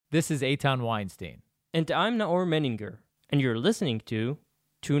This is Eitan Weinstein. And I'm Naor Menninger, and you're listening to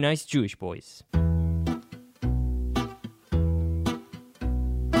Two Nice Jewish Boys.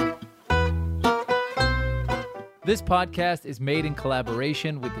 This podcast is made in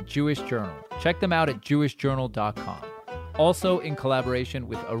collaboration with the Jewish Journal. Check them out at jewishjournal.com. Also in collaboration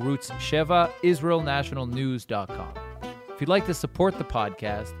with Arutz Sheva, IsraelNationalNews.com. If you'd like to support the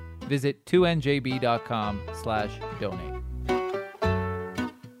podcast, visit 2njb.com/donate.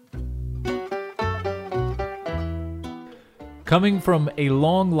 Coming from a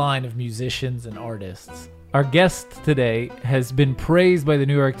long line of musicians and artists, our guest today has been praised by the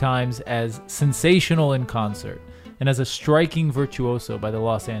New York Times as sensational in concert and as a striking virtuoso by the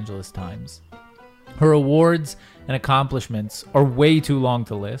Los Angeles Times. Her awards and accomplishments are way too long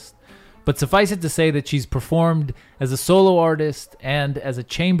to list, but suffice it to say that she's performed as a solo artist and as a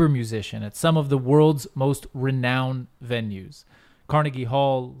chamber musician at some of the world's most renowned venues: Carnegie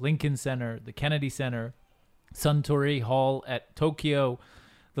Hall, Lincoln Center, the Kennedy Center, Suntory Hall at Tokyo.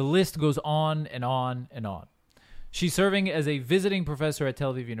 The list goes on and on and on. She's serving as a visiting professor at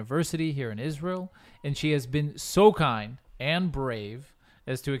Tel Aviv University here in Israel, and she has been so kind and brave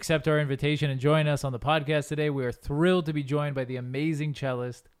as to accept our invitation and join us on the podcast today. We are thrilled to be joined by the amazing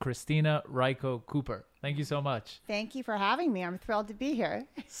cellist, Christina Reiko Cooper. Thank you so much. Thank you for having me. I'm thrilled to be here.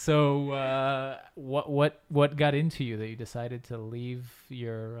 So what got into you that you decided to leave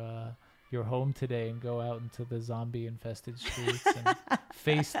your home today and go out into the zombie-infested streets and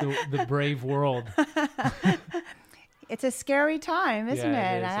face the brave world? It's a scary time, isn't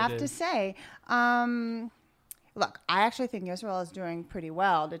Yeah, it? I have to say. Look, I actually think Israel is doing pretty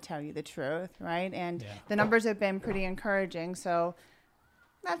well, to tell you the truth, right? And the numbers have been pretty encouraging, so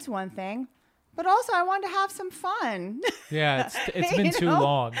that's one thing. But also, I wanted to have some fun. Yeah, it's been too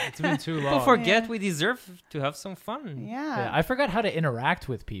long. It's been too long. People forget we deserve to have some fun. Yeah. I forgot how to interact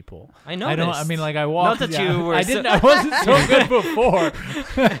with people. I know. I mean, like I walked. Not that you were. I wasn't so good before.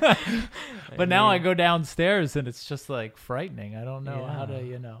 But now I go downstairs and it's just like frightening. I don't know how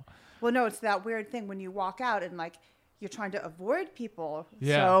to, Well, no, it's that weird thing when you walk out and like you're trying to avoid people.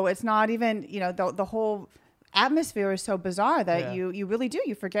 Yeah. So it's not even, the whole atmosphere is so bizarre that you really do.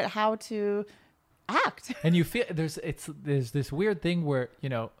 You forget how to act. And you feel there's this weird thing where,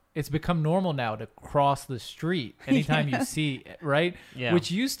 it's become normal now to cross the street anytime you see, right? Yeah. Which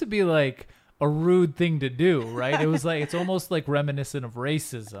used to be like a rude thing to do, right? It was like, it's almost like reminiscent of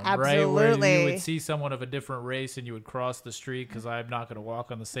racism, right? Where you would see someone of a different race and you would cross the street because I'm not going to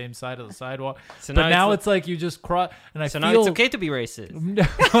walk on the same side of the sidewalk. So but now it's like you just cross, and now it's okay to be racist.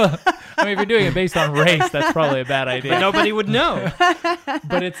 I mean, if you're doing it based on race, that's probably a bad idea. But nobody would know.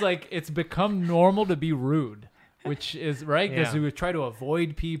 But it's like, it's become normal to be rude. Which is right, because we would try to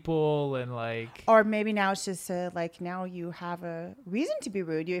avoid people and like... Or maybe now it's just like now you have a reason to be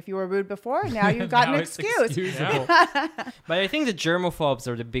rude. If you were rude before, now you've got an excuse. But I think the germophobes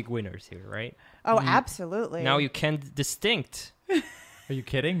are the big winners here, right? Oh, absolutely. Now you can't distinct. Are you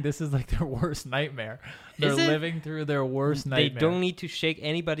kidding? This is like their worst nightmare. They're living through their worst nightmare. They don't need to shake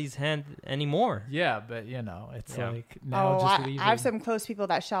anybody's hand anymore. Yeah, but it's like now just leaving. I have some close people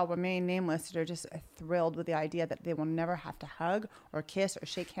that shall remain nameless that are just thrilled with the idea that they will never have to hug or kiss or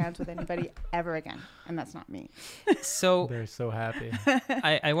shake hands with anybody ever again. And that's not me. So they're so happy.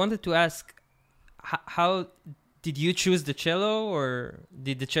 I wanted to ask, how did you choose the cello, or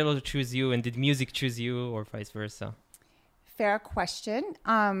did the cello choose you, and did music choose you, or vice versa? Fair question.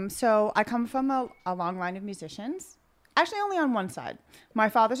 So I come from a long line of musicians. Actually, only on one side. My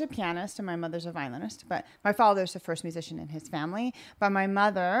father's a pianist and my mother's a violinist. But my father's the first musician in his family. But my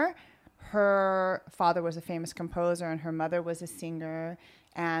mother, her father was a famous composer and her mother was a singer.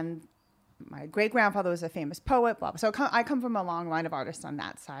 And my great-grandfather was a famous poet. Blah, blah. So I come from a long line of artists on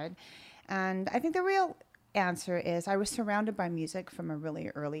that side. And I think the real answer is I was surrounded by music from a really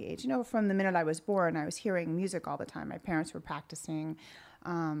early age. From the minute I was born, I was hearing music all the time. My parents were practicing.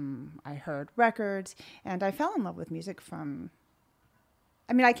 I heard records, and I fell in love with music I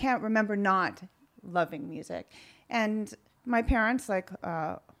can't remember not loving music. And my parents, like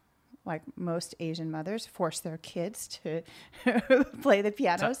most Asian mothers, force their kids to play the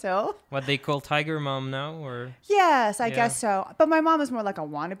piano. So what they call tiger mom now, or? Yes, I guess so. But my mom is more like a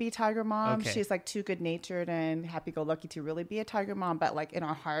wannabe tiger mom. Okay. She's like too good-natured and happy-go-lucky to really be a tiger mom. But like in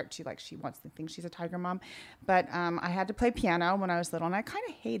her heart, she wants to think she's a tiger mom. But I had to play piano when I was little, and I kind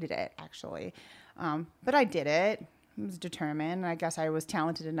of hated it actually. But I did it. I was determined. I guess I was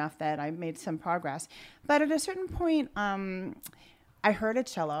talented enough that I made some progress. But at a certain point, I heard a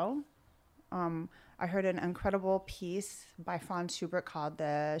cello. I heard an incredible piece by Franz Schubert called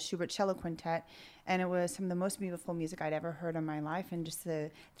the Schubert Cello Quintet. And it was some of the most beautiful music I'd ever heard in my life. And just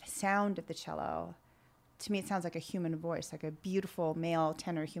the sound of the cello, to me, it sounds like a human voice, like a beautiful male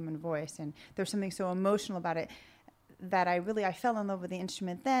tenor human voice. And there's something so emotional about it that I fell in love with the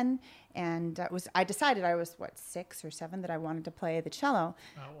instrument then. And I decided I was, 6 or 7, that I wanted to play the cello.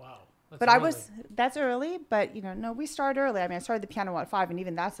 Oh, wow. But that's early, but no, we start early. I mean, I started the piano at 5, and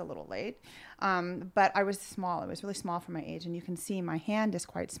even that's a little late. But I was small. I was really small for my age, and you can see my hand is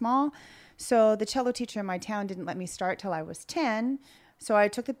quite small. So the cello teacher in my town didn't let me start till I was 10. So I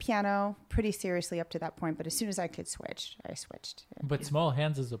took the piano pretty seriously up to that point, but as soon as I could switch, I switched. But small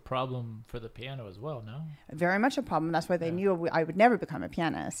hands is a problem for the piano as well, no? Very much a problem. That's why they knew I would never become a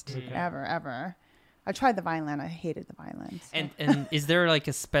pianist, ever, ever. I tried the violin. I hated the violin. So. And is there like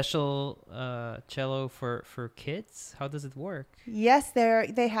a special cello for kids? How does it work? Yes,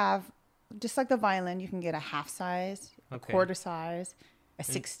 they have, just like the violin, you can get a half size, a quarter size, a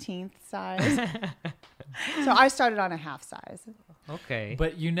 16th size. So I started on a half size. Okay.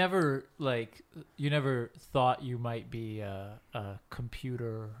 But you never thought you might be a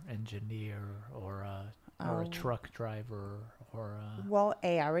computer engineer or a truck driver or a... Well,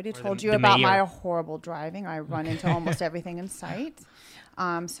 I already told the you about mayor. my horrible driving. I run into almost everything in sight.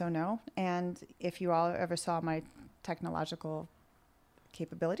 So no. And if you all ever saw my technological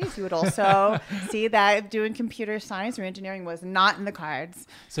capabilities, you would also see that doing computer science or engineering was not in the cards.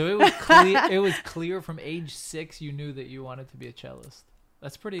 So it was clear. It was clear from age 6 you knew that you wanted to be a cellist.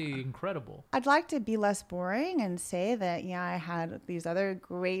 That's pretty incredible. I'd like to be less boring and say that, I had these other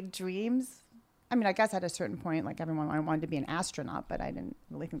great dreams. I mean, I guess at a certain point, like everyone, I wanted to be an astronaut, but I didn't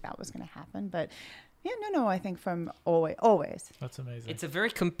really think that was going to happen. But no, I think from always. That's amazing. It's a very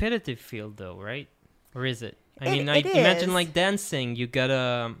competitive field, though, right? Or is it? I It mean, imagine is. like dancing. You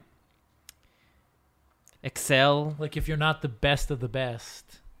gotta excel. Like if you're not the best of the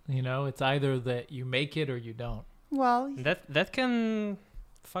best, it's either that you make it or you don't. Well, That can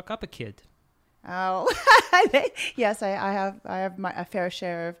fuck up a kid. oh, yes, I have a fair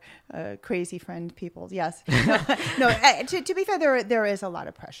share of crazy friend people. Yes, no. To be fair, there is a lot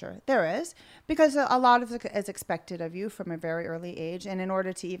of pressure. There is, because a lot of it is expected of you from a very early age, and in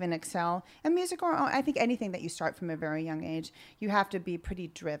order to even excel in music, or I think anything that you start from a very young age, you have to be pretty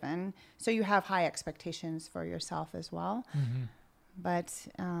driven. So you have high expectations for yourself as well. Mm-hmm. But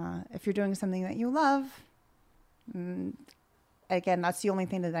if you're doing something that you love. Again, that's the only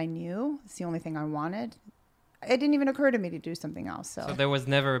thing that I knew. It's the only thing I wanted. It didn't even occur to me to do something else. So there was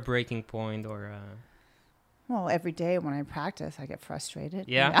never a breaking point or... Well, every day when I practice, I get frustrated.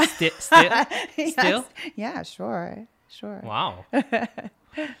 Yeah? Still? Yes. Still? Yeah, sure. Wow.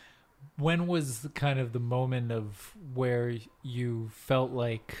 When was kind of the moment of where you felt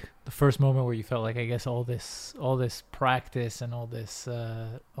like the first moment where you felt like, I guess, all this practice and all this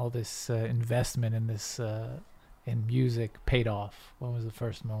investment in this in music paid off? When was the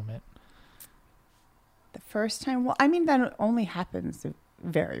first moment? The first time, well, I mean, that only happens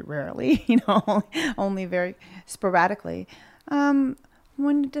very rarely, only very sporadically.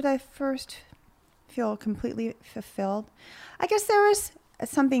 When did I first feel completely fulfilled? I guess there was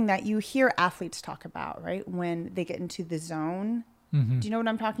something that you hear athletes talk about, right? When they get into the zone. Mm-hmm. Do you know what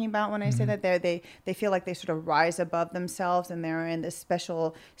I'm talking about when I say that? They feel like they sort of rise above themselves and they're in this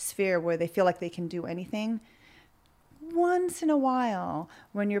special sphere where they feel like they can do anything. Once in a while,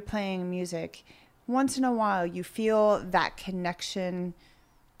 when you're playing music, you feel that connection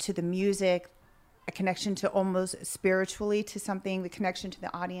to the music, a connection to almost spiritually to something, the connection to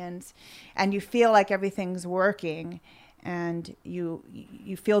the audience, and you feel like everything's working, and you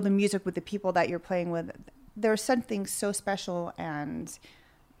feel the music with the people that you're playing with. There's something so special and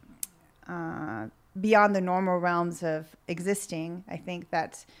beyond the normal realms of existing. I think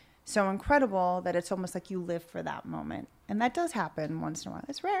that's so incredible that it's almost like you live for that moment. And that does happen once in a while.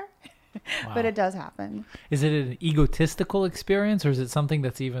 It's rare, Wow. but it does happen. Is it an egotistical experience, or is it something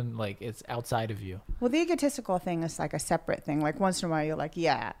that's even like it's outside of you? Well, the egotistical thing is like a separate thing. Like once in a while, you're like,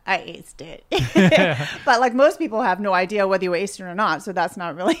 yeah, I aced it. But like most people have no idea whether you aced it or not. So that's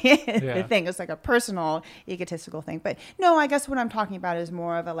not really the thing. It's like a personal egotistical thing. But no, I guess what I'm talking about is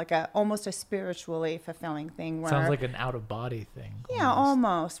more of almost a spiritually fulfilling thing. Where, Sounds like an out of body thing. Yeah,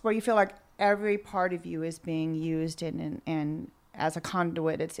 almost. Where you feel like every part of you is being used and as a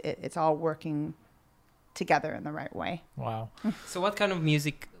conduit, it's all working together in the right way. Wow. So what kind of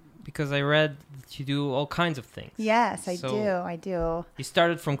music? Because I read that you do all kinds of things. Yes, I So- do. You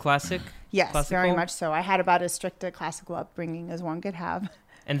started from classic, Yes, very classical? much so. I had about as strict a classical upbringing as one could have.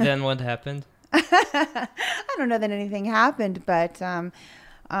 and then what happened? I don't know that anything happened, but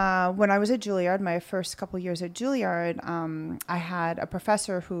when I was at Juilliard, my first couple years at Juilliard, I had a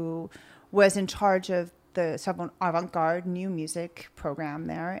professor who was in charge of the avant-garde new music program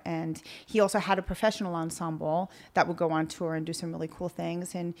there. And he also had a professional ensemble that would go on tour and do some really cool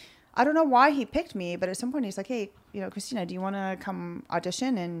things. And I don't know why he picked me, but at some point he's like, hey, Christina, do you want to come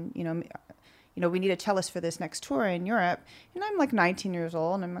audition? And, we need a cellist for this next tour in Europe. And I'm like 19 years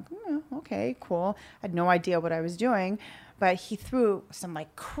old. And I'm like, okay, cool. I had no idea what I was doing. But he threw some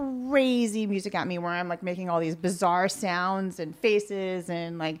like crazy music at me where I'm like making all these bizarre sounds and faces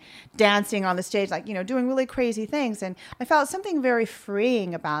and like dancing on the stage, like, doing really crazy things. And I felt something very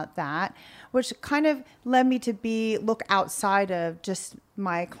freeing about that, which kind of led me to look outside of just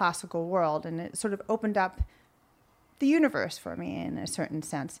my classical world. And it sort of opened up the universe for me in a certain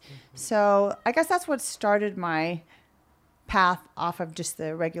sense. Mm-hmm. So I guess that's what started my path off of just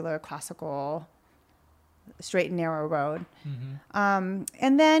the regular classical straight and narrow road. Mm-hmm.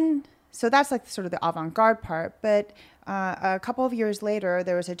 And then, so that's like sort of the avant-garde part. But a couple of years later,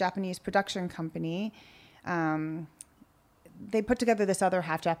 there was a Japanese production company. They put together this other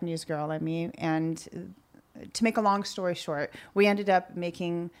half Japanese girl and me. And to make a long story short, we ended up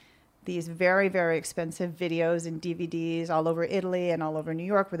making these very, very expensive videos and DVDs all over Italy and all over New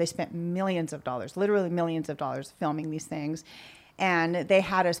York, where they spent millions of dollars, literally millions of dollars filming these things. And they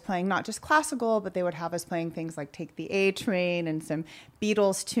had us playing not just classical, but they would have us playing things like Take the A Train and some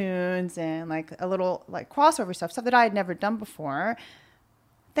Beatles tunes and like a little like crossover stuff that I had never done before.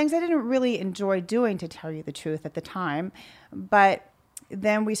 Things I didn't really enjoy doing, to tell you the truth, at the time. But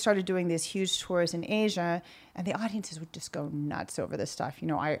then we started doing these huge tours in Asia, and the audiences would just go nuts over this stuff.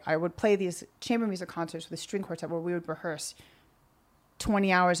 I would play these chamber music concerts with a string quartet where we would rehearse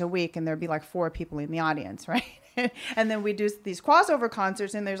 20 hours a week, and there'd be like 4 people in the audience, right? And then we do these crossover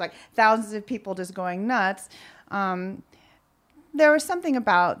concerts, and there's like thousands of people just going nuts. There was something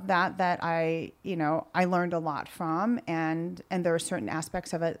about that I learned a lot from, and there were certain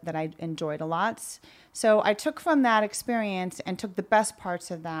aspects of it that I enjoyed a lot. So I took from that experience and took the best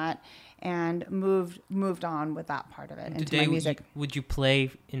parts of that and moved on with that part of it into my music. Would you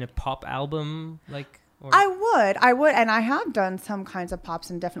play in a pop album like? Or? I would, and I have done some kinds of pops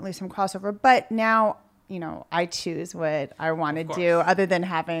and definitely some crossover, but now I choose what I want to do, other than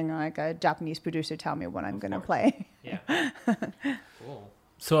having like a Japanese producer tell me what I'm going to play. Yeah. Cool.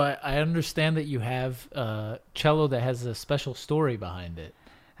 So I understand that you have a cello that has a special story behind it,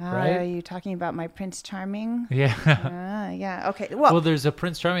 right? Are you talking about my Prince Charming? Yeah. Yeah. Okay. Well, there's a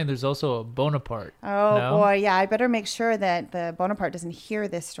Prince Charming. There's also a Bonaparte. Oh, boy. Yeah. I better make sure that the Bonaparte doesn't hear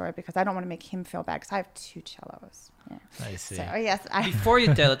this story, because I don't want to make him feel bad, because I have 2 cellos. Yeah. I see. So, yes. Before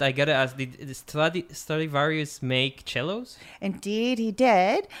you tell it, I got to ask, did Stradivarius make cellos? Indeed, he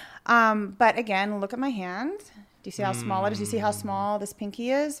did. But again, look at my hand. Do you see how small it is? Do you see how small this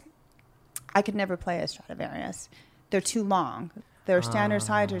pinky is? I could never play a Stradivarius. They're too long. Their standard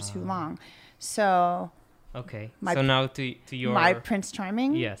sides are too long. So... Okay. So now to your... My Prince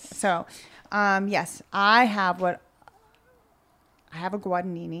Charming? Yes. So, yes, I have a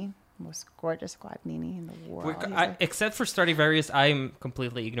Guadagnini, most gorgeous Guadagnini in the world. Except for Stradivarius, I'm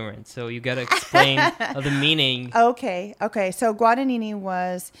completely ignorant. So you got to explain the meaning. Okay. So Guadagnini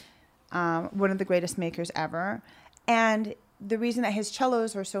was one of the greatest makers ever. And the reason that his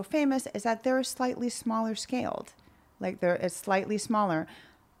cellos are so famous is that they're slightly smaller scaled. Like it's slightly smaller.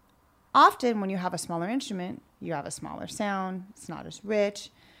 Often when you have a smaller instrument, you have a smaller sound. It's not as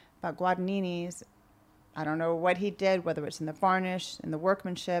rich. But Guadagnini's, I don't know what he did, whether it's in the varnish, in the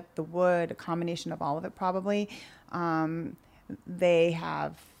workmanship, the wood, a combination of all of it probably. They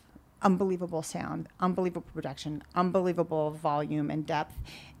have unbelievable sound, unbelievable production, unbelievable volume and depth.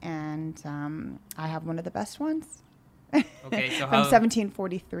 And I have one of the best ones. Okay, so from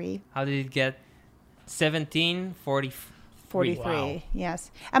 1743. How did it get 1743? 43, wow.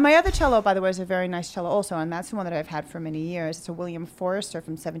 Yes. And my other cello, by the way, is a very nice cello also, and that's the one that I've had for many years. It's a William Forrester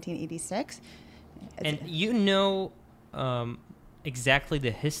from 1786. And exactly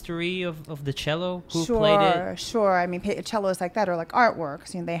the history of the cello? Who sure, played it? Sure. I mean, cellos like that are like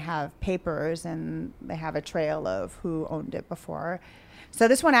artworks. They have papers, and they have a trail of who owned it before. So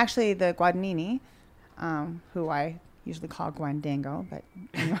this one, actually, the Guadagnini, who I usually call Guandango, but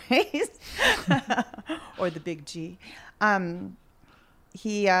anyways, or the big G.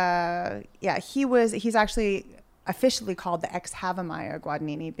 He's actually officially called the ex-Havemeyer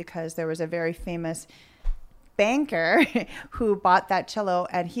Guadagnini, because there was a very famous banker who bought that cello,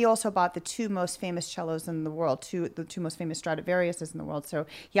 and he also bought the 2 most famous cellos in the world, the 2 most famous Stradivariuses in the world. So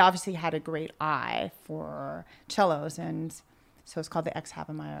he obviously had a great eye for cellos, and So it's called the Ex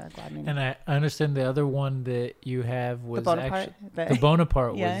Havemeyer Gladman. And I understand the other one that you have was Bonaparte, actually, the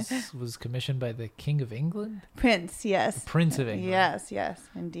Bonaparte Yeah. was commissioned by the King of England, Prince, yes. Prince of England. Yes,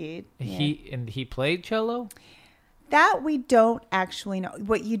 indeed. Yeah. He played cello. That we don't actually know.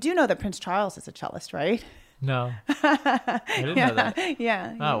 What you do know that Prince Charles is a cellist, right? No, I didn't know that.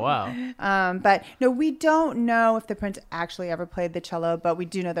 Yeah. Oh wow. But no, we don't know if the prince actually ever played the cello, but we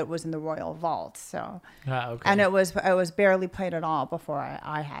do know that it was in the royal vault. So, Okay. and it was barely played at all before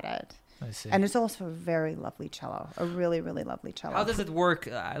I had it. I see. And it's also a very lovely cello, a really, really lovely cello. How does it work?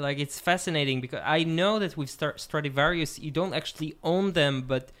 Like, it's fascinating because I know that with Stradivarius, you don't actually own them,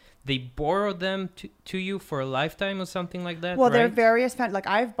 but they borrow them to you for a lifetime or something like that. Well, there are right? various, like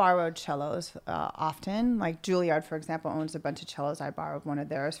I've borrowed cellos often. Like Juilliard, for example, owns a bunch of cellos. I borrowed one of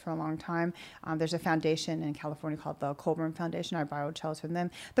theirs for a long time. There's a foundation in California called the Colburn Foundation. I borrowed cellos from them.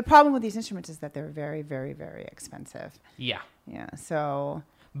 The problem with these instruments is that they're very, very, very expensive. Yeah. Yeah, so...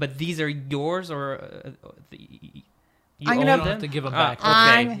 But these are yours, or you I'm own gonna- them? You have to give them Ah, back. okay.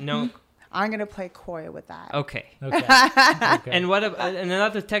 I'm- No. I'm going to play coy with that. Okay. Okay. Okay. And and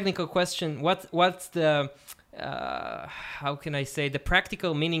another technical question: what's the how can I say the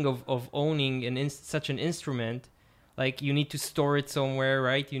practical meaning of owning such an instrument? Like, you need to store it somewhere,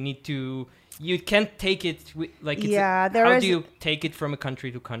 right? You can't take it Yeah, how do you take it from a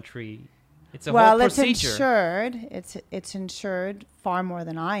country to country? It's a whole Well, it's procedure. insured. It's insured far more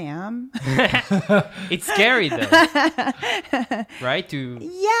than I am. It's scary though, right? To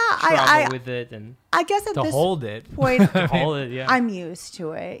Yeah, travel with it and I guess at to this hold it. point, hold it. Yeah. I'm used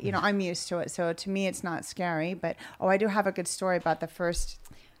to it. You know, I'm used to it. So to me, it's not scary. But I do have a good story about the first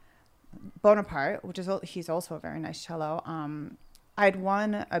Bonaparte, which is he's also a very nice cello. I'd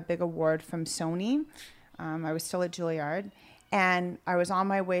won a big award from Sony. I was still at Juilliard, and I was on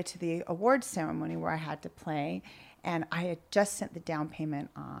my way to the awards ceremony where I had to play, and I had just sent the down payment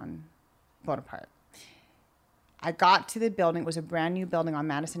on Bonaparte. I got to the building. It was a brand new building on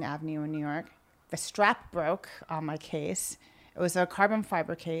Madison Avenue in New York. The strap broke on my case. It was a carbon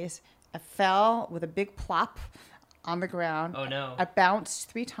fiber case. I fell with a big plop on the ground. Oh no. I bounced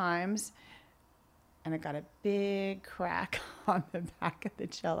 3 times, and I got a big crack on the back of the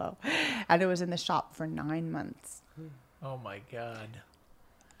cello. And it was in the shop for 9 months. Oh my God.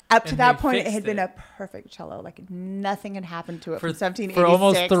 Up to And that they point, it fixed had been it. a perfect cello. Like, nothing had happened to it For, from 1786. for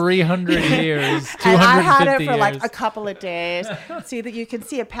almost 300 years, 250 And I had it for years. like a couple of days. See that you can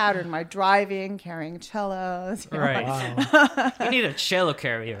see a pattern. My driving, carrying cellos. You know, Right. Wow. You need a cello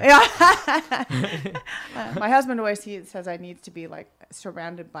carrier. my husband always says I need to be like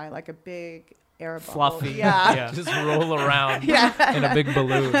surrounded by like a big air bubble. Fluffy. Yeah. Just roll around Yeah. in a big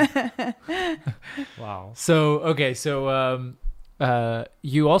balloon. Wow. So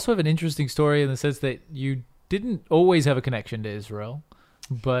you also have an interesting story in the sense that you didn't always have a connection to Israel,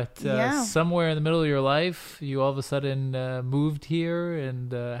 but Yeah. somewhere in the middle of your life, you all of a sudden moved here.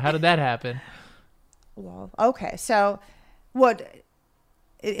 And how did that happen? Well, okay. So, what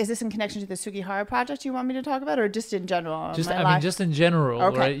is this in connection to the Sugihara project you want me to talk about, or just in general? Just, my I mean, life? just in general,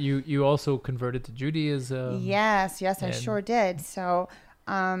 Okay. right? You also converted to Judaism. Yes, I and- sure did. So,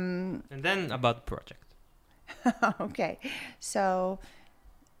 And then about the project. okay. So,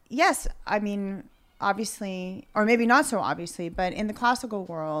 yes, I mean, obviously, or maybe not so obviously, but in the classical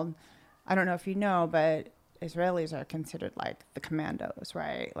world, I don't know if you know, but Israelis are considered like the commandos,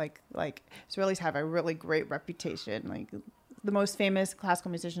 right? Like Israelis have a really great reputation. Like the most famous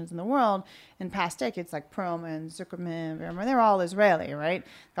classical musicians in the world in past decades, like Perlman, Zuckerman, they're all Israeli, right?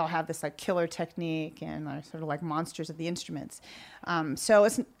 They'll have this like killer technique and are sort of like monsters of the instruments.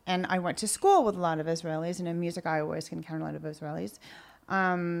 And I went to school with a lot of Israelis, and in music I always encounter a lot of Israelis.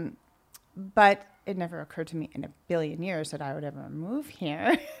 But it never occurred to me in a billion years that I would ever move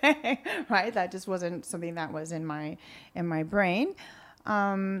here, right? That just wasn't something that was in my brain.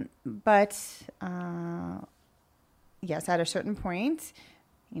 Yes, at a certain point,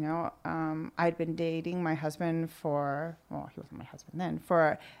 you know, I'd been dating my husband he wasn't my husband then,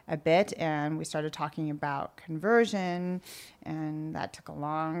 for a bit, and we started talking about conversion, and that took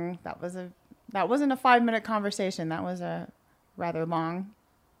that wasn't a 5-minute conversation. That was a rather long,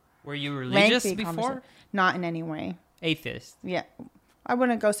 Were you religious lengthy before? conversation. Not in any way. Atheist. Yeah. I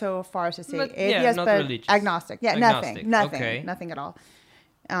wouldn't go so far as to say But, yeah, atheist, not but religious. agnostic. Yeah, Agnostic, nothing okay. at all.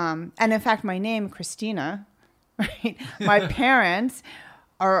 And in fact, my name, Christina, right? My parents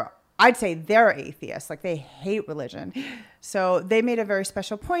I'd say they're atheists. Like, they hate religion. So they made a very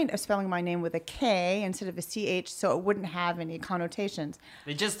special point of spelling my name with a K instead of a CH, so it wouldn't have any connotations.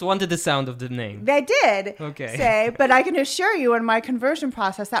 They just wanted the sound of the name. They did Okay. say, but I can assure you in my conversion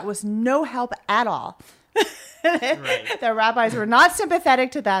process, that was no help at all. Right. The rabbis were not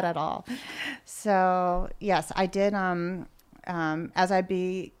sympathetic to that at all. So yes, I did. As I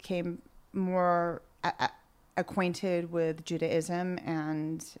became more acquainted with Judaism,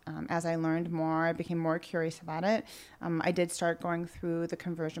 and as I learned more, I became more curious about it. I did start going through the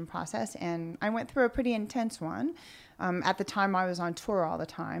conversion process, and I went through a pretty intense one. At the time, I was on tour all the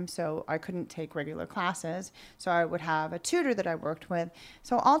time, so I couldn't take regular classes. So I would have a tutor that I worked with.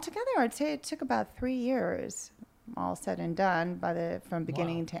 So altogether, I'd say it took about 3 years, all said and done, from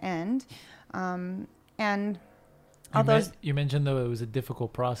beginning to end. And although you mentioned, though, it was a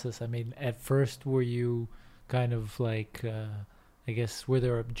difficult process. I mean, at first, were you kind of like, I guess, were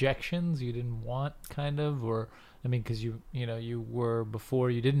there objections you didn't want, kind of? Or, I mean, because you were,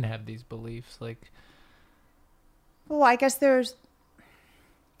 before you didn't have these beliefs, like... Well, I guess there's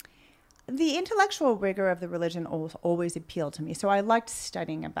the intellectual rigor of the religion always appealed to me. So I liked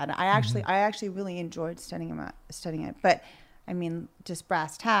studying about it. I actually really enjoyed studying it. But I mean, just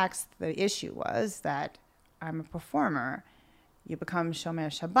brass tacks, the issue was that I'm a performer. You become Shomer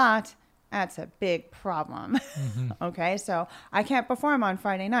Shabbat. That's a big problem. Okay, so I can't perform on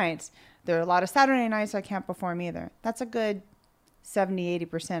Friday nights. There are a lot of Saturday nights I can't perform either. That's a good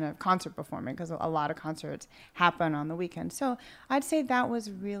 70-80% of concert performing, because a lot of concerts happen on the weekend. So I'd say that was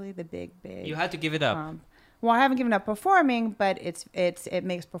really the big. You had to give it up. Well, I haven't given up performing, but it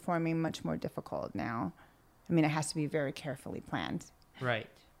makes performing much more difficult now. I mean, it has to be very carefully planned. Right,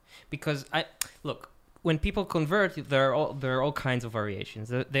 because when people convert, there are all kinds of variations.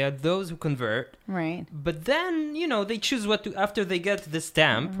 There are those who convert, right? But then they choose what to, after they get the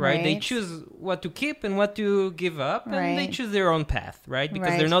stamp, right? They choose what to keep and what to give up, and they choose their own path, right?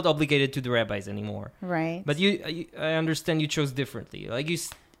 Because they're not obligated to the rabbis anymore, right? But I understand you chose differently. Like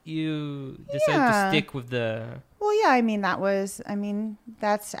you decided to stick with the. Well, yeah. I mean,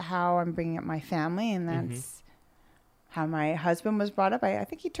 that's how I'm bringing up my family, and that's. How my husband was brought up. I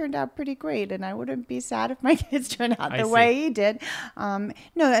think he turned out pretty great, and I wouldn't be sad if my kids turned out the way he did. And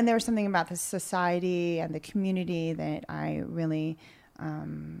there was something about the society and the community that I really,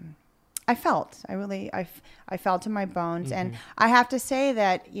 I felt. I felt in my bones. And I have to say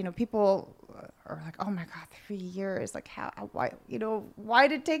that, people are like, oh my God, 3 years. Like why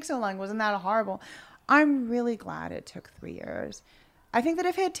did it take so long? Wasn't that horrible? I'm really glad it took 3 years. I think that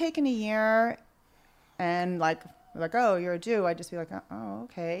if it had taken a year and like, oh, you're a Jew, I'd just be like, oh,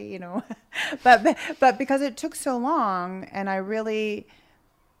 okay, but because it took so long and I really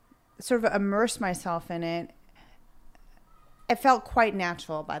sort of immersed myself in it, it felt quite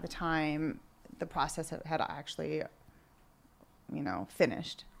natural by the time the process had actually,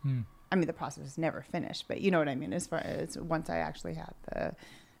 finished. I mean, the process is never finished, but you know what I mean, as far as once I actually had the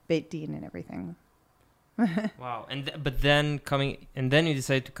Beit Din and everything. Wow. But then you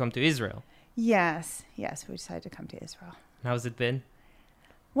decided to come to Israel. Yes, we decided to come to Israel. How's it been?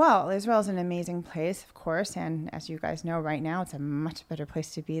 Well, Israel is an amazing place, of course, and as you guys know, right now it's a much better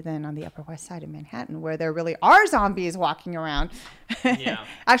place to be than on the Upper West Side of Manhattan, where there really are zombies walking around. Yeah.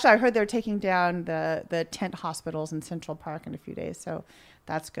 Actually, I heard they're taking down the tent hospitals in Central Park in a few days, so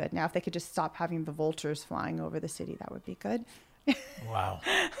that's good. Now, if they could just stop having the vultures flying over the city, that would be good. Wow.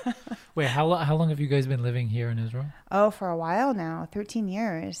 Wait, how long have you guys been living here in Israel? Oh, for a while now, 13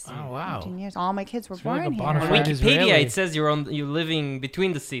 years. Oh, wow. 13 years. All my kids were It's really born like a here. bona On fide Wikipedia, Israeli. it says you're living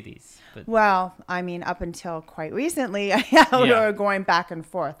between the cities. But Well, I mean, up until quite recently, we were going back and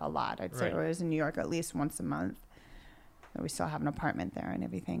forth a lot. I'd say Right. I was in New York at least once a month. We still have an apartment there and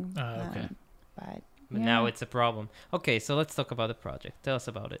everything. Okay. But now it's a problem. Okay, so let's talk about the project. Tell us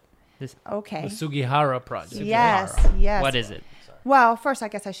about it. okay. The Sugihara project. Yes. What is it? Well, first, I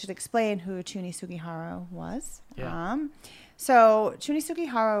guess I should explain who Chuni Sugihara was. Yeah. So Chuni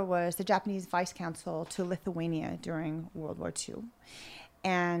Sugihara was the Japanese vice consul to Lithuania during World War II.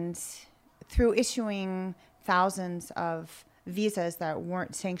 And through issuing thousands of visas that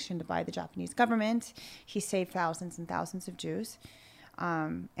weren't sanctioned by the Japanese government, he saved thousands and thousands of Jews,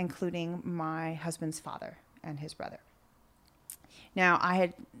 including my husband's father and his brother. Now, I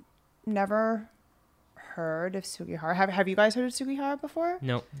had never heard of Sugihara. Have you guys heard of Sugihara before?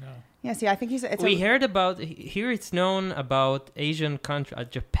 No. Yeah, see, I think We heard about, here it's known about Asian countries,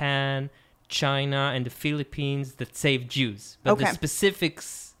 Japan, China, and the Philippines that saved Jews. But the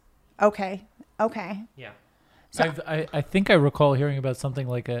specifics... Okay. Yeah. So, I think I recall hearing about something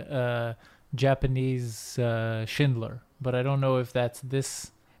like a Japanese Schindler, but I don't know if that's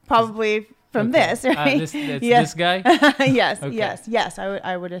this. Probably from this, right? This guy? Yes, Okay. yes.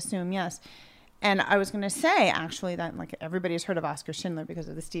 I would assume yes. And I was going to say actually that like everybody's heard of Oskar Schindler because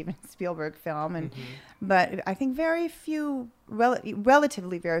of the Steven Spielberg film, and but I think very few,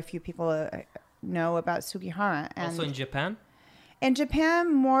 relatively very few people know about Sugihara. And Also in Japan? in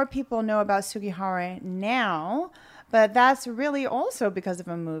Japan, more people know about Sugihara now, but that's really also because of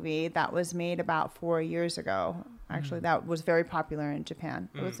a movie that was made about 4 years ago. Actually, that was very popular in Japan.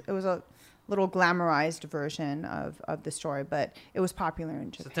 It was a little glamorized version of the story, but it was popular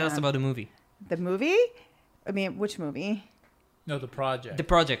in Japan. So tell us about the movie. The movie? I mean, which movie? No, the project. The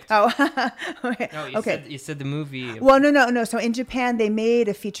project. Oh, okay. No, you said the movie. Well, no. So in Japan, they made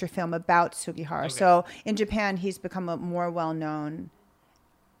a feature film about Sugihara. Okay. So in Japan, he's become a more well-known,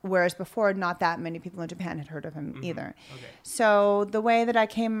 whereas before, not that many people in Japan had heard of him either. Okay. So the way that I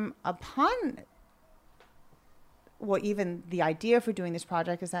came upon, well, even the idea for doing this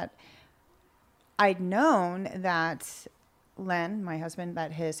project is that I'd known that Len, my husband,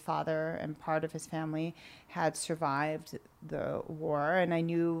 that his father and part of his family had survived the war, and I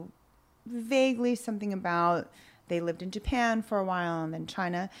knew vaguely something about they lived in Japan for a while and then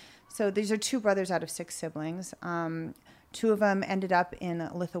China. So these are two brothers out of 6 siblings. 2 of them ended up in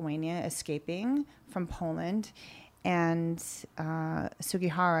Lithuania, escaping from Poland, and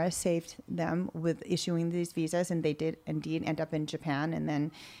Sugihara saved them with issuing these visas, and they did indeed end up in Japan and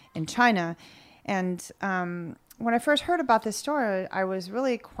then in China. And when I first heard about this story, I was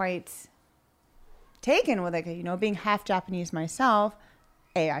really quite taken with it, being half Japanese myself.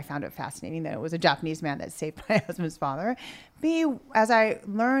 A, I found it fascinating that it was a Japanese man that saved my husband's father. B, as I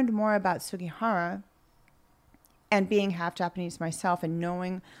learned more about Sugihara and being half Japanese myself and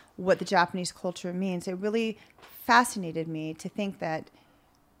knowing what the Japanese culture means, it really fascinated me to think that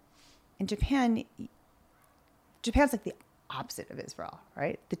in Japan's like the opposite of Israel,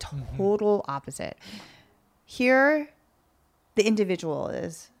 right? The total opposite. Here, the individual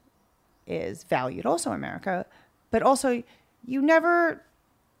is valued, also in America, but also you never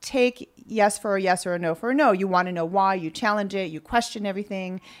take yes for a yes or a no for a no. You want to know why, you challenge it, you question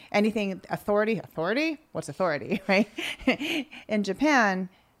everything, anything, authority, what's authority, right? In Japan,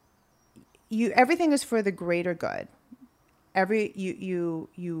 everything is for the greater good.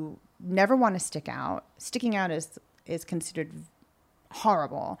 You never want to stick out. Sticking out is considered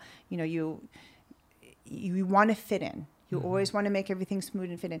horrible. You want to fit in. You always want to make everything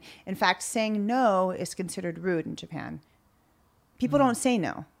smooth and fit in. In fact, saying no is considered rude in Japan. People don't say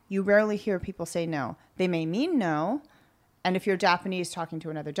no. You rarely hear people say no. They may mean no, and if you're Japanese talking to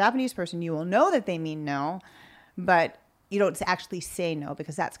another Japanese person, you will know that they mean no, but you don't actually say no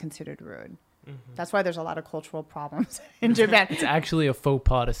because that's considered rude. That's why there's a lot of cultural problems in Japan. It's actually a faux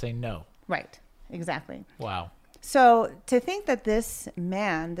pas to say no. Right, exactly. Wow. So to think that this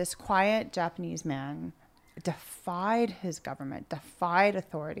man, this quiet Japanese man, defied his government, defied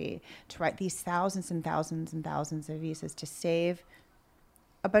authority to write these thousands and thousands and thousands of visas to save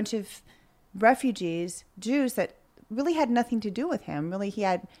a bunch of refugees, Jews that really had nothing to do with him. Really, he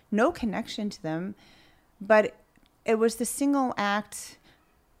had no connection to them. But it was the single act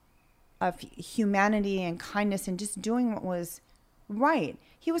of humanity and kindness and just doing what was right.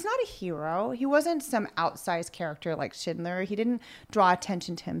 He was not a hero. He wasn't some outsized character like Schindler. He didn't draw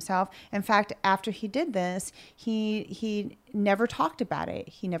attention to himself. In fact, after he did this, he never talked about it.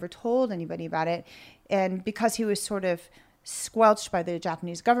 He never told anybody about it. And because he was sort of squelched by the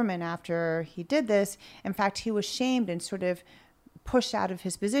Japanese government after he did this, in fact, he was shamed and sort of pushed out of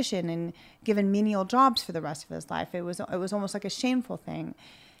his position and given menial jobs for the rest of his life. It was almost like a shameful thing.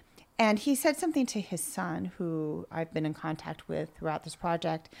 And he said something to his son, who I've been in contact with throughout this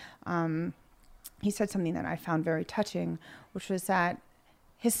project. He said something that I found very touching, which was that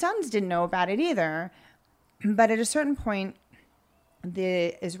his sons didn't know about it either. But at a certain point,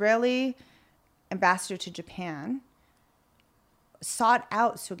 the Israeli ambassador to Japan sought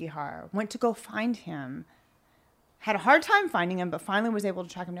out Sugihara, went to go find him, had a hard time finding him, but finally was able to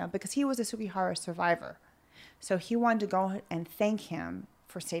track him down because he was a Sugihara survivor. So he wanted to go and thank him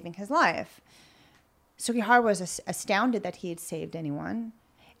for saving his life. Sugihara was astounded that he had saved anyone.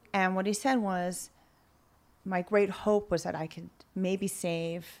 And what he said was, my great hope was that I could maybe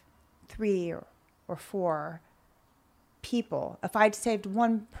save 3 or 4 people. If I'd saved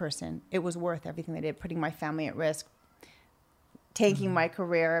one person, it was worth everything they did, putting my family at risk, taking my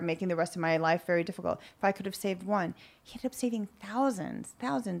career, making the rest of my life very difficult. If I could have saved one, he ended up saving thousands.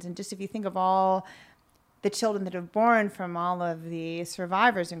 And just if you think of all the children that are born from all of the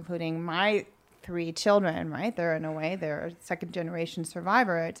survivors, including my 3 children, right? They're in a way, they're second generation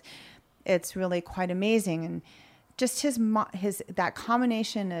survivor. It's really quite amazing. And just his that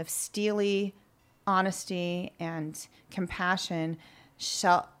combination of steely honesty and compassion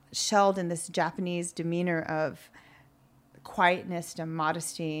shelled in this Japanese demeanor of quietness and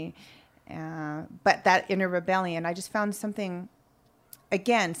modesty, but that inner rebellion. I just found something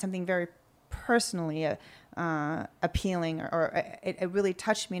very personally appealing, or it really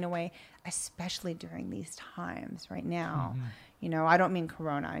touched me in a way, especially during these times right now. You know, I don't mean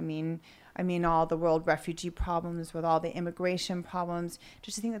Corona. I mean all the world refugee problems, with all the immigration problems.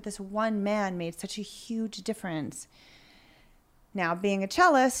 Just to think that this one man made such a huge difference. Now, being a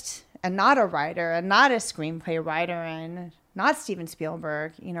cellist and not a writer and not a screenplay writer and not Steven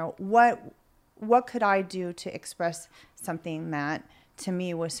Spielberg, you know, what could I do to express something that to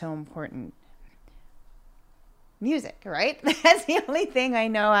me was so important? Music, right? That's the only thing I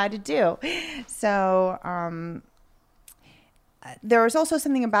know how to do. So there was also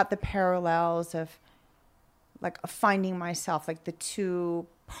something about the parallels of like finding myself, like the two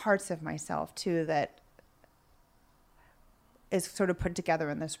parts of myself too, that is sort of put together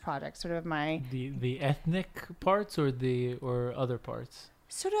in this project. Sort of my the ethnic parts or other parts.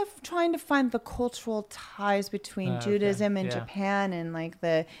 Sort of trying to find the cultural ties between Judaism and Japan, and like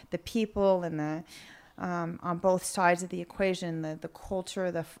the people and the on both sides of the equation, the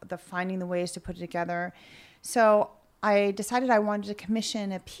culture, the finding the ways to put it together. So I decided I wanted to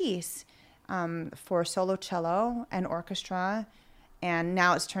commission a piece for solo cello and orchestra. And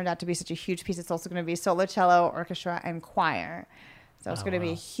now it's turned out to be such a huge piece. It's also going to be solo cello, orchestra, and choir. So it's going to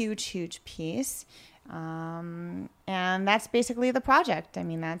be a huge, huge piece. And that's basically the project. I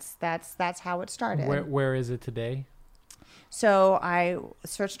mean, that's how it started. Where is it today? So I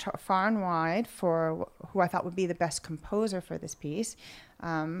searched far and wide for who I thought would be the best composer for this piece.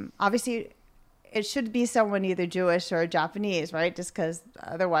 Obviously, it should be someone either Jewish or Japanese, right? Just because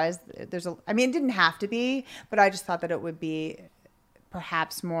otherwise it didn't have to be, but I just thought that it would be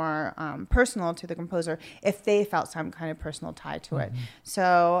perhaps more personal to the composer if they felt some kind of personal tie to it.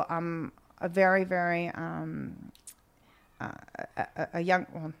 So a very, very a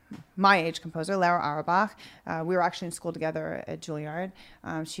young, my age composer, Lara Auerbach. We were actually in school together at Juilliard.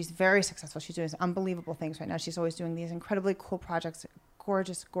 She's very successful. She's doing unbelievable things right now. She's always doing these incredibly cool projects.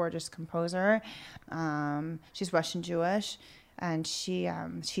 Gorgeous, gorgeous composer. She's Russian Jewish. And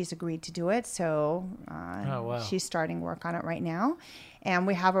she's agreed to do it, so she's starting work on it right now. And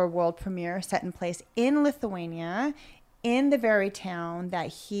we have our world premiere set in place in Lithuania, in the very town that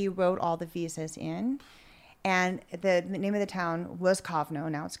he wrote all the visas in. And the name of the town was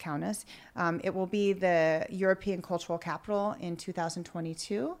Kovno, now it's Kaunas. It will be the European Cultural Capital in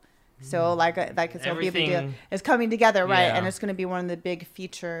 2022. So like it's going to be a big deal. It's coming together, right? Yeah. And it's going to be one of the big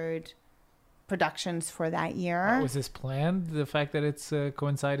featured productions for that year. Was this planned? The fact that it's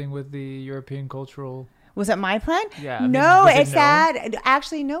coinciding with the European Cultural... Was it my plan? Yeah. No, it's that.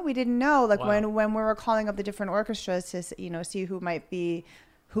 Actually, no, we didn't know. Like when we were calling up the different orchestras to see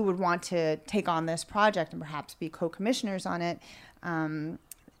who would want to take on this project and perhaps be co-commissioners on it.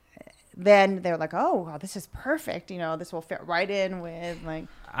 Then they're like, oh, wow, this is perfect. This will fit right in with like.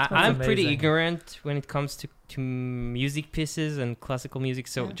 I'm pretty ignorant when it comes to music pieces and classical music.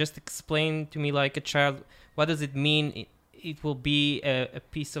 So just explain to me, like a child, what does it mean? It will be a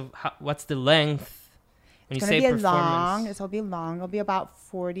piece of, what's the length? When it's going to be long. It'll be long. It'll be about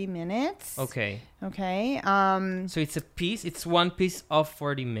 40 minutes. Okay. So it's a piece. It's one piece of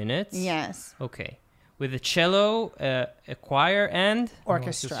 40 minutes. Yes. Okay. With a cello, a choir, and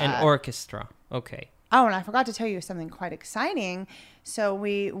orchestra. Okay. Oh, and I forgot to tell you something quite exciting. So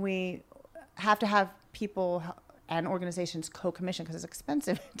we have to have people and organizations co-commission because it's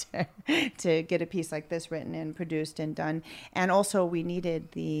expensive to get a piece like this written and produced and done. And also we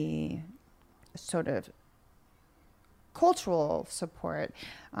needed the sort of cultural support.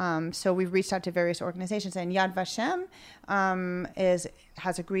 So we've reached out to various organizations, and Yad Vashem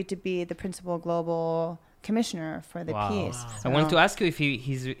has agreed to be the principal global commissioner for the piece. So I wanted to ask you if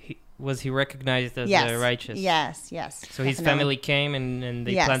was he recognized as righteous? Yes. So definitely. His family came and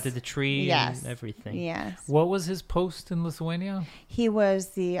they planted the tree and everything. Yes. What was his post in Lithuania? He was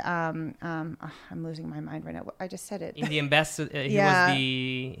the I'm losing my mind right now. I just said it. In the ambassador. He was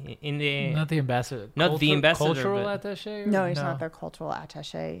the not the ambassador. Not the ambassador. Cultural attaché? No, he's not the cultural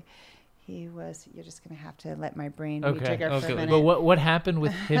attaché. He was. You're just gonna have to let my brain rejigger for a minute. But what happened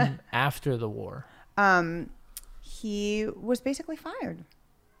with him after the war? He was basically fired.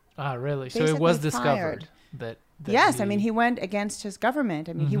 Ah, really? So it was discovered that yes, he went against his government.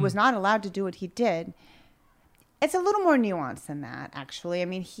 He was not allowed to do what he did. It's a little more nuanced than that, actually.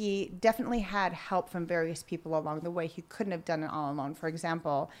 He definitely had help from various people along the way. He couldn't have done it all alone. For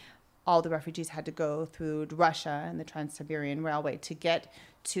example, all the refugees had to go through Russia and the Trans-Siberian Railway to get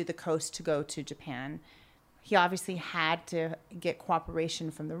to the coast to go to Japan. He obviously had to get cooperation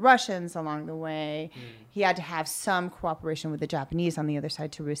from the Russians along the way. He had to have some cooperation with the Japanese on the other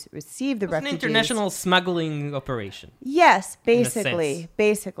side to receive the refugees. An international smuggling operation. Yes, basically.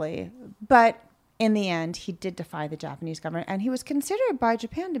 But in the end, he did defy the Japanese government, and he was considered by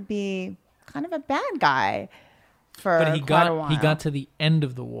Japan to be kind of a bad guy for But quite a while. he got to the end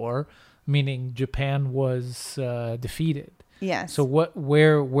of the war, meaning Japan was defeated. Yes. So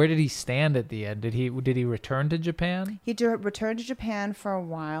where did he stand at the end? Did he return to Japan? He returned to Japan for a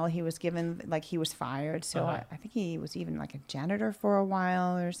while. He was given, he was fired. So I think he was even like a janitor for a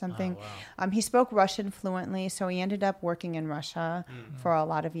while or something. Oh, wow. He spoke Russian fluently. So he ended up working in Russia for a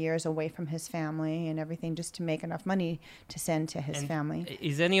lot of years away from his family and everything, just to make enough money to send to his family.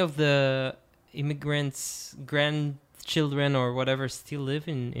 Is any of the immigrants' grandchildren or whatever still live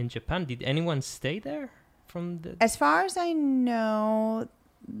in Japan? Did anyone stay there? As far as I know,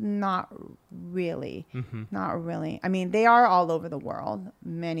 not really. Mm-hmm. Not really. I mean, they are all over the world.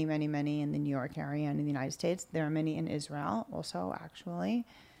 Many, many, many in the New York area and in the United States. There are many in Israel also, actually.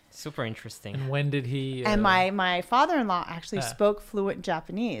 Super interesting. And when did he? And my father-in-law actually spoke fluent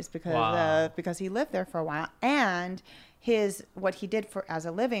Japanese because he lived there for a while. And what he did as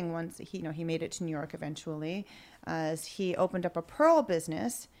a living once he made it to New York eventually, is he opened up a pearl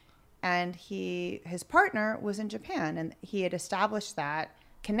business. And his partner was in Japan, and he had established that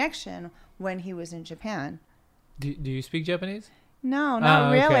connection when he was in Japan. Do you speak Japanese? No,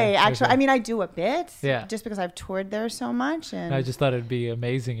 not really. Okay. Actually, Okay. I mean, I do a bit. Yeah. Just because I've toured there so much, and I just thought it'd be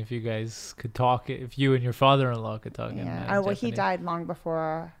amazing if you guys could talk. If you and your father-in-law could talk. yeah. Well, he Japanese. died long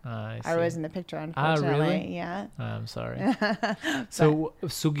before I I was in the picture. Ah, Unfortunately, really? yeah. I'm sorry. So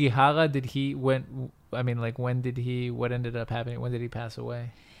Sugihara, what ended up happening? When did he pass away?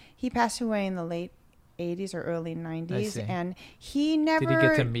 He passed away in the late 80s or early 90s, see. and he never... Did he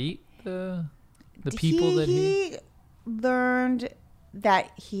get to meet the people that he... He learned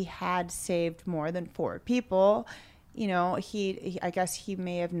that he had saved more than 4 people. I guess he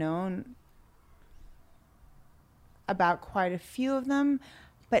may have known about quite a few of them,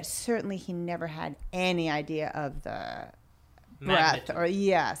 but certainly he never had any idea of the breadth. Or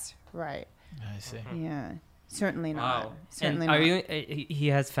yes, right. I see. Yeah. Certainly not. Wow. Certainly and not. he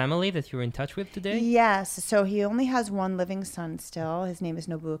has family that you're in touch with today? Yes. So he only has one living son still. His name is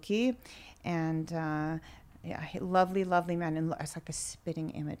Nobuki. And lovely, lovely man. And it's like a spitting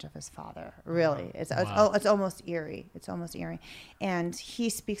image of his father. Really. It's almost eerie. It's almost eerie. And he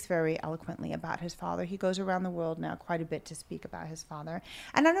speaks very eloquently about his father. He goes around the world now quite a bit to speak about his father.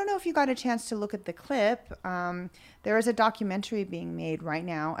 And I don't know if you got a chance to look at the clip. There is a documentary being made right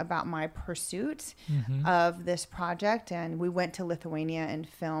now about my pursuit of this project. And we went to Lithuania and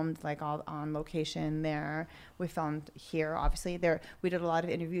filmed all on location there. We filmed here, obviously. We did a lot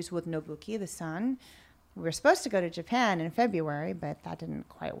of interviews with Nobuki, the son. We were supposed to go to Japan in February, but that didn't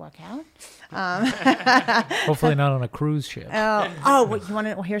quite work out. Hopefully not on a cruise ship. Well, you want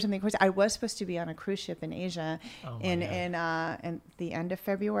to hear something crazy? I was supposed to be on a cruise ship in Asia in the end of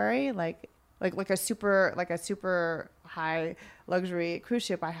February, like a super high luxury cruise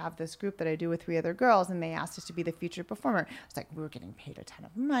ship. I have this group that I do with 3 other girls, and they asked us to be the featured performer. It's like we were getting paid a ton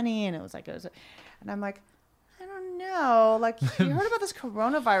of money, and and I'm like, I don't know. You heard about this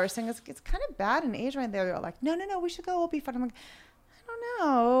coronavirus thing? It's kind of bad in Asia. And they're like, no, we should go. We'll be fun. I'm like, I don't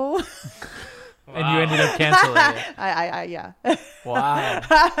know. And you ended up canceling it. Yeah. Wow.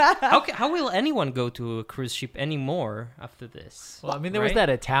 How will anyone go to a cruise ship anymore after this? Well, I mean, there was that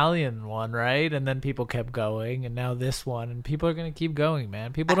Italian one, right? And then people kept going, and now this one, and people are going to keep going,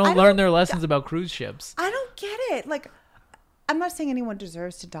 man. People don't learn their lessons about cruise ships. I don't get it. I'm not saying anyone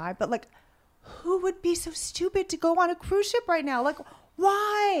deserves to die, but who would be so stupid to go on a cruise ship right now?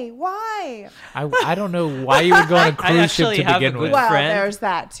 Why? I don't know why you would go on a cruise ship to begin with. Well, friend. there's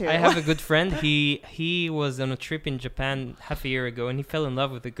that too. I have a good friend. He was on a trip in Japan half a year ago, and he fell in love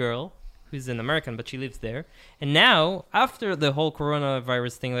with a girl who's an American, but she lives there. And now, after the whole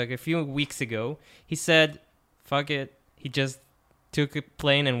coronavirus thing, a few weeks ago, he said, fuck it. He just took a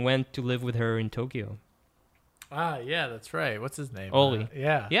plane and went to live with her in Tokyo. Ah, yeah, that's right. What's his name? Oli.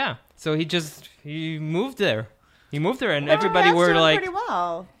 Yeah. Yeah. So he moved there. He moved there, and Well, everybody Japan's were doing like... pretty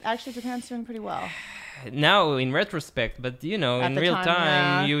well. Actually, Japan's doing pretty well. Now, in retrospect, but, in the real time, time,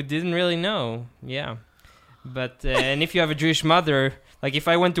 yeah. you didn't really know. Yeah. But, and if you have a Jewish mother... if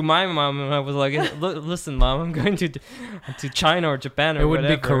I went to my mom and I was like, listen, mom, I'm going to China or Japan or It wouldn't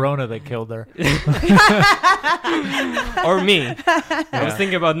whatever. be Corona that killed her. Or me. I was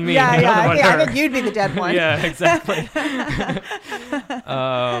thinking about me. Yeah. not about I her. think you'd be the dead one. Yeah, exactly.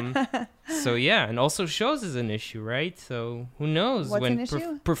 So, yeah. And also shows is an issue, right? So who knows What's when an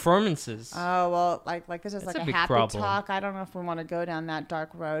issue? performances. Oh, well, this is That's a a big happy problem. talk. I don't know if we want to go down that dark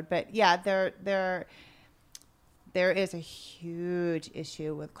road. But, yeah, there is a huge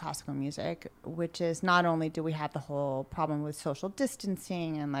issue with classical music, which is not only do we have the whole problem with social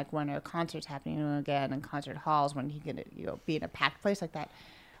distancing and like when are concerts happening again in concert halls, when you can be in a packed place like that,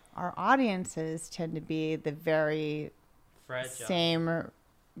 our audiences tend to be the very Fragile. same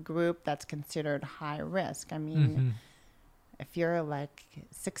group that's considered high risk. I mean, if you're like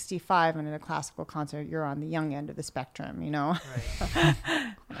 65 and at a classical concert, you're on the young end of the spectrum, you know? Right.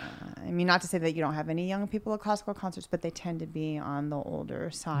 I mean, not to say that you don't have any young people at classical concerts, but they tend to be on the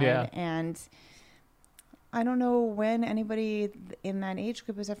older side. Yeah. And I don't know when anybody in that age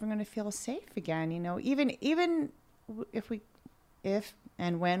group is ever going to feel safe again, you know? Even if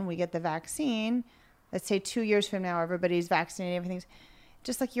and when we get the vaccine, let's say 2 years from now, everybody's vaccinated, everything's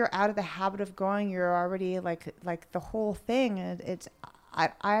just like you're out of the habit of going, you're already like the whole thing.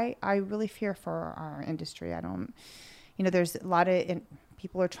 I really fear for our industry. I don't, you know, there's a lot of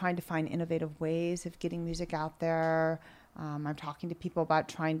people are trying to find innovative ways of getting music out there. I'm talking to people about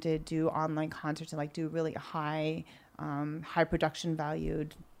trying to do online concerts and like do really high production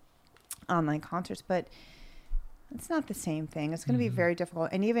valued online concerts, but it's not the same thing. It's going to be very difficult.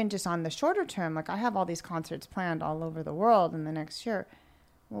 And even just on the shorter term, like I have all these concerts planned all over the world in the next year.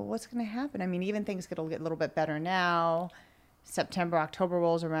 Well, what's going to happen? I mean, even things get a little bit better now. September, October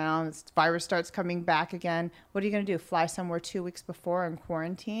rolls around, this virus starts coming back again. What are you going to do? Fly somewhere 2 weeks before and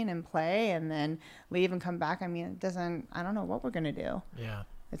quarantine and play and then leave and come back? I mean, I don't know what we're going to do. Yeah.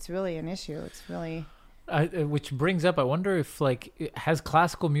 It's really an issue. It's really... which brings up, I wonder if like, has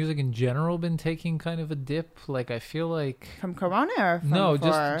classical music in general been taking kind of a dip? Like, I feel like... From Corona or from No,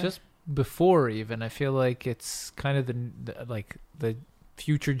 before? just before even. I feel like it's kind of the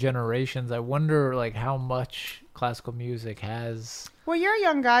future generations. I wonder like how much classical music has. Well, you're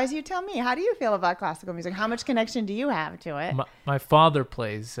young guys. You tell me. How do you feel about classical music? How much connection do you have to it? My father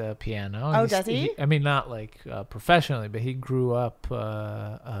plays piano. Oh, does he? I mean, not like professionally, but he grew up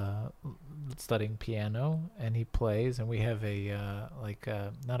studying piano, and he plays. And we have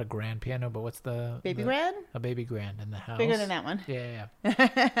not a grand piano, but what's the Baby grand? A baby grand in the house. Bigger than that one. Yeah.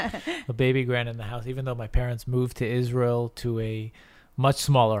 A baby grand in the house. Even though my parents moved to Israel to a much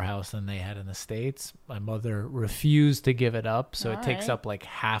smaller house than they had in the States, my mother refused to give it up, so it takes up like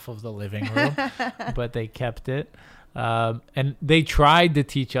half of the living room, but they kept it. And they tried to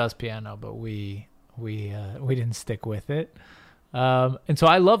teach us piano, but we didn't stick with it. And so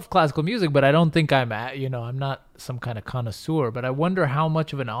I love classical music, but I don't think I'm not some kind of connoisseur, but I wonder how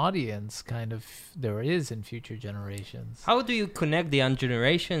much of an audience kind of there is in future generations. How do you connect the young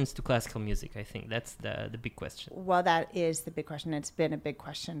generations to classical music? I think that's the big question. Well, that is the big question. It's been a big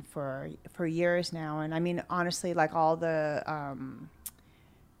question for years now. And I mean, honestly, like all the,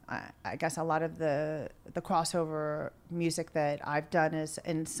 I guess a lot of the crossover music that I've done is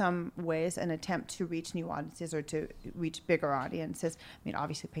in some ways an attempt to reach new audiences or to reach bigger audiences. I mean,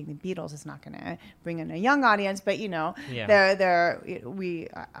 obviously playing the Beatles is not going to bring in a young audience, but you know,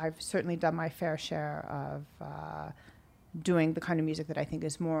 I've certainly done my fair share of doing the kind of music that I think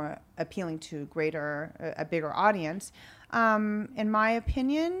is more appealing to a bigger audience. In my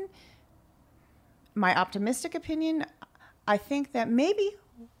opinion, my optimistic opinion, I think that maybe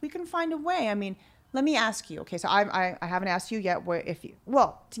we can find a way. I mean, let me ask you. Okay, so I haven't asked you yet.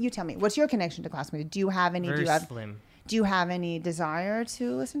 You tell me. What's your connection to classical music? Do you have any? Very slim. Do you have any desire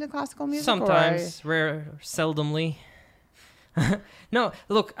to listen to classical music? Sometimes, seldomly. No,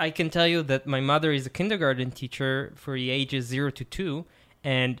 look, I can tell you that my mother is a kindergarten teacher for the ages 0 to 2,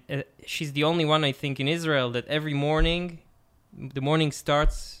 and she's the only one I think in Israel that every morning, the morning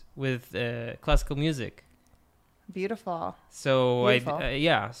starts with classical music. Beautiful. So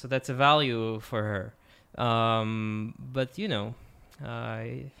so that's a value for her. But you know,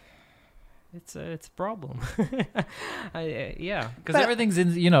 it's a problem. Because everything's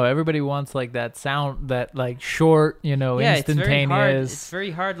in. Everybody wants like that sound, that like short, instantaneous. It's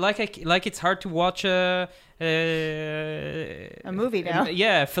very hard. Like it's hard to watch a movie now.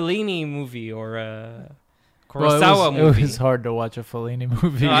 Fellini movie or a Kurosawa movie. It was hard to watch a Fellini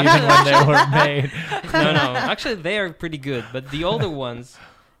movie even when they were made. No. Actually, they are pretty good. But the older ones,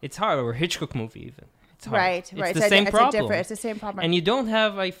 it's hard. Or a Hitchcock movie even. It's hard. Right. It's the same problem. It's the same problem. And you don't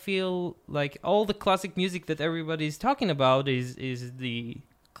have, I feel, like all the classic music that everybody's talking about is the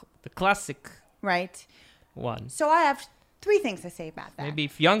classic one. So I have 3 things to say about that. Maybe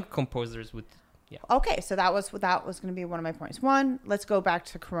if young composers would... Yeah. Okay, so that was going to be one of my points. One, let's go back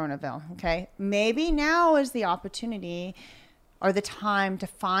to Coronaville, okay? Maybe now is the opportunity or the time to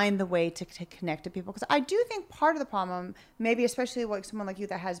find the way to connect to people. Because I do think part of the problem, maybe especially like someone like you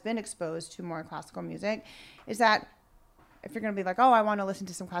that has been exposed to more classical music, is that if you're going to be like, oh, I want to listen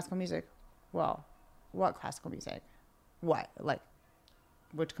to some classical music, well, what classical music? What, like,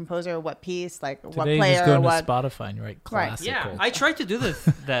 which composer, what piece, like Today what you player, just go into what? Spotify and write classical. Yeah, I try to do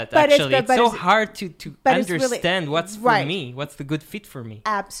that But actually. It's but so it's- hard to but it's really- understand what's for right. me, what's the good fit for me.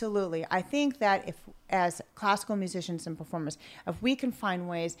 Absolutely. I think that if, as classical musicians and performers, if we can find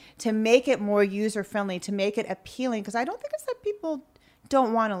ways to make it more user friendly, to make it appealing, because I don't think it's that people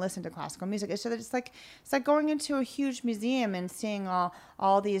don't want to listen to classical music. It's just like going into a huge museum and seeing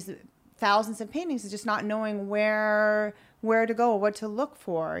all these thousands of paintings and just not knowing where to go or what to look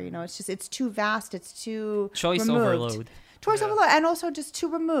for. You know, it's too vast. It's too Choice removed. overload. Choice overload, and also just too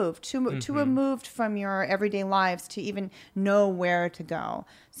removed, too removed from your everyday lives to even know where to go.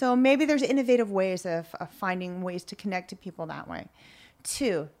 So maybe there's innovative ways of finding ways to connect to people that way.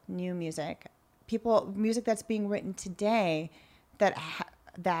 2, new music, music that's being written today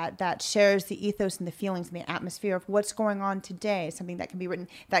that shares the ethos and the feelings and the atmosphere of what's going on today. Something that can be written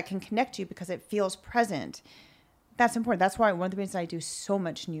that can connect you because it feels present. That's important. That's why one of the reasons I do so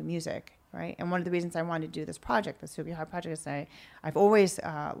much new music. Right. And one of the reasons I wanted to do this project, the Sugihara project, is I've always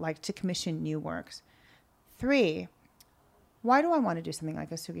liked to commission new works. 3, why do I want to do something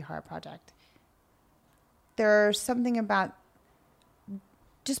like a Sugihara project? There's something about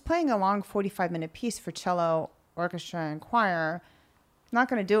just playing a long 45-minute piece for cello, orchestra, and choir. Not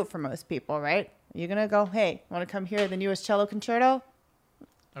going to do it for most people, right? You're going to go, hey, want to come hear the newest cello concerto?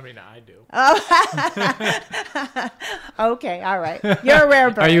 I mean, I do. Okay, all right. You're a rare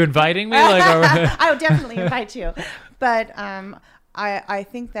bird. Are you inviting me? Like, I would definitely invite you. But I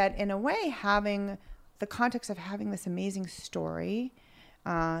think that in a way, having the context of having this amazing story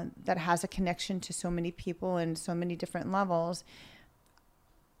that has a connection to so many people and so many different levels,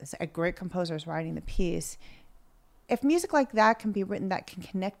 a great composer is writing the piece. If music like that can be written that can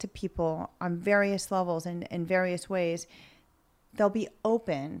connect to people on various levels and in various ways, they'll be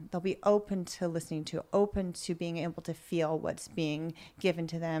open to listening to, open to being able to feel what's being given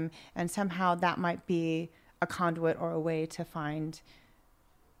to them. And somehow that might be a conduit or a way to find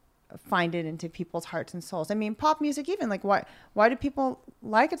it into people's hearts and souls. I mean, pop music even, like why do people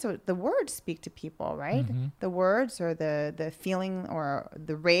like it? So the words speak to people, right? Mm-hmm. The words or the feeling or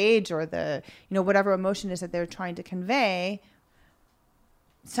the rage or the, whatever emotion is that they're trying to convey,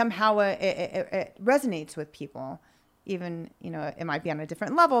 somehow it resonates with people. Even, it might be on a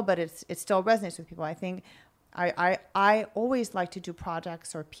different level, but it still resonates with people. I think I always like to do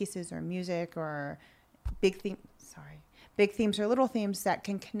projects or pieces or music or big themes or little themes that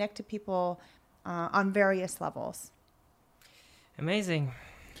can connect to people on various levels. Amazing.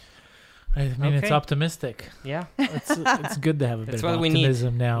 I mean, it's Okay. optimistic. Yeah. It's good to have a bit That's of what we need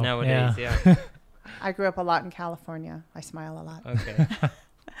optimism nowadays. Yeah. I grew up a lot in California. I smile a lot. Okay.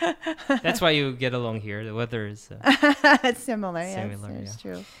 That's why you get along here. The weather is It's similar. Yes, Similar, it's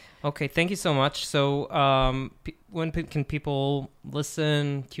true. okay. Thank you so much. So, when can people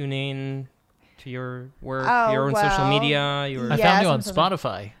listen, tune in to your work? Oh, You're on social well, media. I You're Yeah. found you on Yes, I'm so-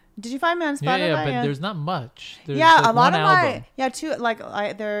 Spotify. Did you find me on Spotify? Yeah, but there's not much. There's yeah, like a lot one of album.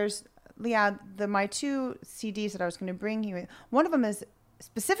 my 2 CDs that I was going to bring you. One of them is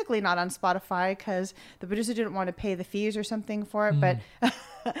specifically not on Spotify because the producer didn't want to pay the fees or something for it. But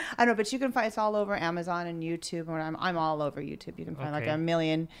I know, but you can find it's all over Amazon and YouTube. And I'm all over YouTube. You can find like Okay. a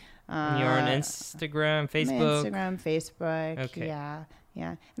million. And you're on Instagram, Facebook. Instagram, Facebook. Okay. Yeah.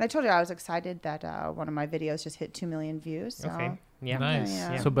 And I told you I was excited that one of my videos just hit 2 million views. So. Okay. Yeah. Nice.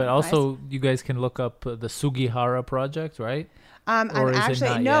 Yeah. So, but also you guys can look up the Sugihara project, right? I'm Or is it actually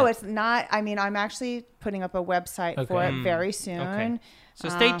not no, yet? it's not. I mean, I'm actually putting up a website for Okay. it very soon. Okay. So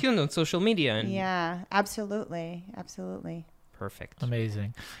stay tuned on social media. And Yeah, absolutely. Perfect.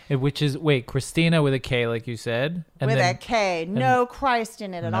 Amazing. Which is Christina with a K, like you said, and With then a K, no Christ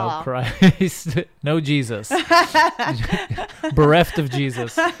in it at no all. Christ, no Jesus, bereft of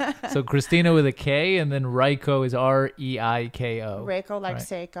Jesus. So Christina with a K, and then Reiko is Reiko. Reiko, like Right.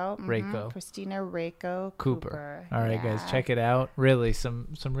 Seiko. Reiko. Christina Reiko Cooper. All right, guys, Yeah. check it out. Really, some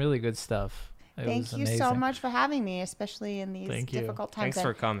really good stuff. It Thank was you so amazing. much for having me, especially in these Thank you. difficult times. Thanks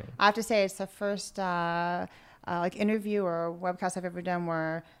for coming. I have to say, it's the first interview or webcast I've ever done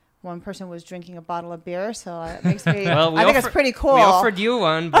where one person was drinking a bottle of beer. So it makes me. Well, I think it's pretty cool. We offered you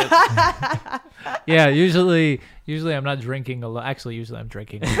one, but Yeah, usually I'm not drinking a lot. Actually, usually I'm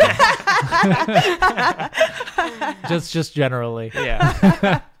drinking. just generally.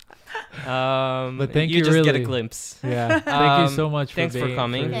 yeah. But thank you just get a really. glimpse. Yeah. Thank you so much. Thanks for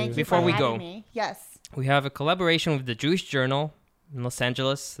coming. Thank you Before for we having go. me. Yes. We have a collaboration with the Jewish Journal in Los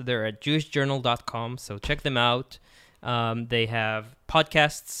Angeles. They're at jewishjournal.com, so check them out. They have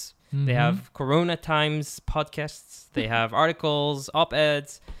podcasts. They Mhm. have Corona Times podcasts. They have articles,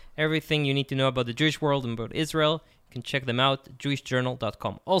 op-eds, everything you need to know about the Jewish world and about Israel. You can check them out at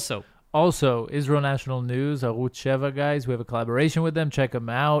jewishjournal.com. Also, Israel National News, Arutz Sheva guys, we have a collaboration with them. Check them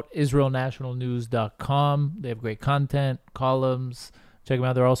out, israelnationalnews.com. They have great content, columns. Check them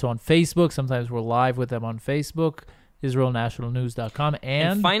out. They're also on Facebook. Sometimes we're live with them on Facebook, israelnationalnews.com.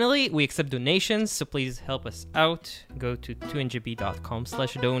 And finally, we accept donations, so please help us out. Go to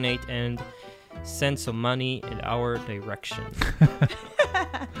 2ngb.com/donate and send some money in our direction.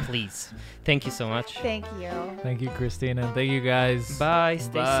 Please. Thank you so much. Thank you. Thank you, Christina. Thank you, guys. Bye.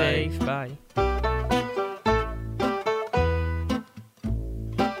 Stay Bye. safe. Bye.